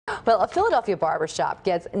Well, a Philadelphia barbershop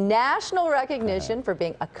gets national recognition for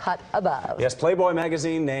being a cut above. Yes, Playboy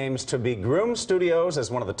Magazine names To Be Groomed Studios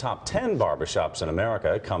as one of the top 10 barbershops in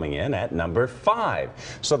America, coming in at number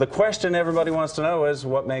 5. So the question everybody wants to know is,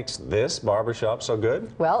 what makes this barbershop so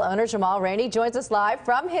good? Well, owner Jahmal Rhaney joins us live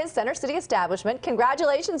from his Center City establishment.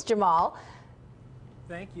 Congratulations, Jahmal.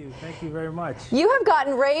 Thank you very much. You have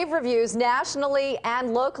gotten rave reviews nationally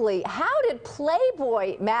and locally. How did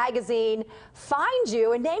Playboy Magazine find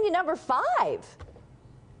you and name you number 5?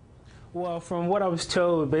 Well, from what I was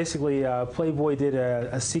told, basically Playboy did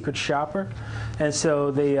a secret shopper, and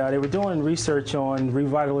so they were doing research on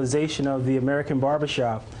revitalization of the American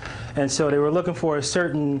barbershop, and so they were looking for a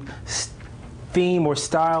certain theme or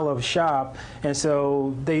style of shop, and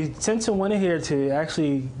so they sent someone in here to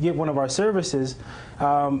actually get one of our services,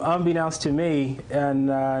 unbeknownst to me. And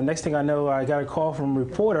next thing I know, I got a call from a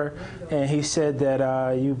reporter, and he said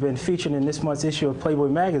that you've been featured in this month's issue of Playboy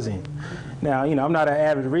Magazine. Now, you know, I'm not an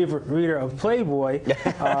avid reader of Playboy,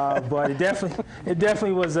 but it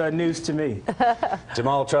definitely was news to me.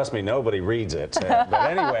 Jahmal, trust me, nobody reads it. But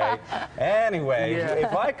anyway, yeah,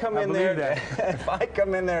 if I come in there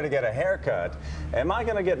to get a haircut, am I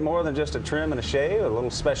going to get more than just a trim and a shave, a little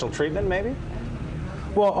special treatment maybe?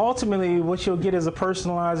 Well, ultimately, what you'll get is a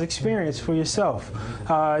personalized experience for yourself.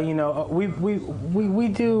 You know, we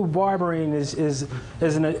do barbering is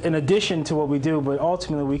an addition to what we do, but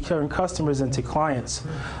ultimately we turn customers into clients,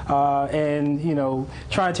 and you know,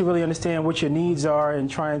 trying to really understand what your needs are and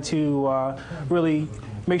trying to really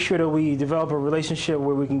make sure that we develop a relationship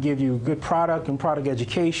where we can give you good product and product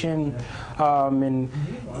education, and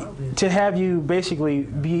to have you basically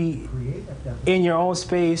be in your own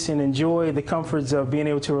space and enjoy the comforts of being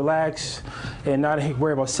able to relax and not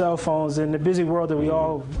worry about cell phones in the busy world that we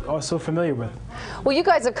all are so familiar with. Well, you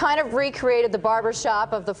guys have kind of recreated the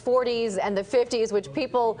barbershop of the 40s and the 50s, which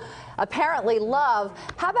people apparently love.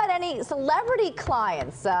 How about any celebrity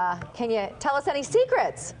clients? Can you tell us any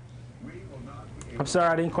secrets? I'm sorry,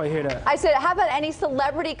 I didn't quite hear that. I said, how about any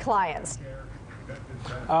celebrity clients?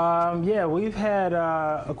 Yeah, we've had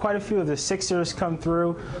quite a few of the Sixers come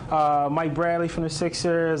through. Mike Bradley from the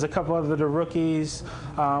Sixers, a couple of the rookies.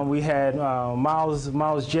 We had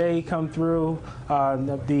Miles J come through,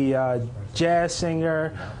 the jazz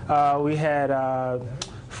singer. We had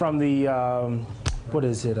from the what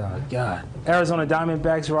is it? Arizona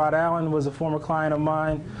Diamondbacks. Rod Allen was a former client of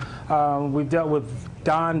mine. We've dealt with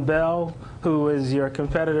Don Bell, who is your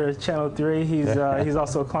competitor at Channel 3. He's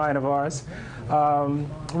also a client of ours.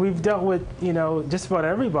 We've dealt with, you know, just about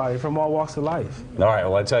everybody from all walks of life. All right,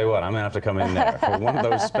 well, I tell you what, I'm going to have to come in there for one of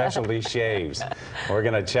those specialty shaves. We're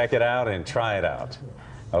going to check it out and try it out.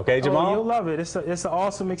 Okay, Jahmal? Oh, you'll love it. It's an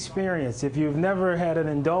awesome experience. If you've never had an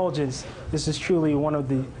indulgence, this is truly one of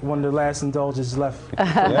the last indulgences left.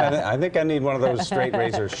 Yeah, I think I need one of those straight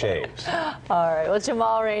razor shaves. All right. Well,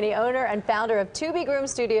 Jahmal Rhaney, owner and founder of To Be Groomed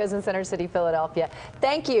Studios in Center City, Philadelphia.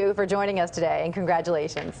 Thank you for joining us today, and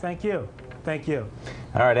congratulations. Thank you. Thank you.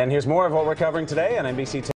 All right, and here's more of what we're covering today on NBC10.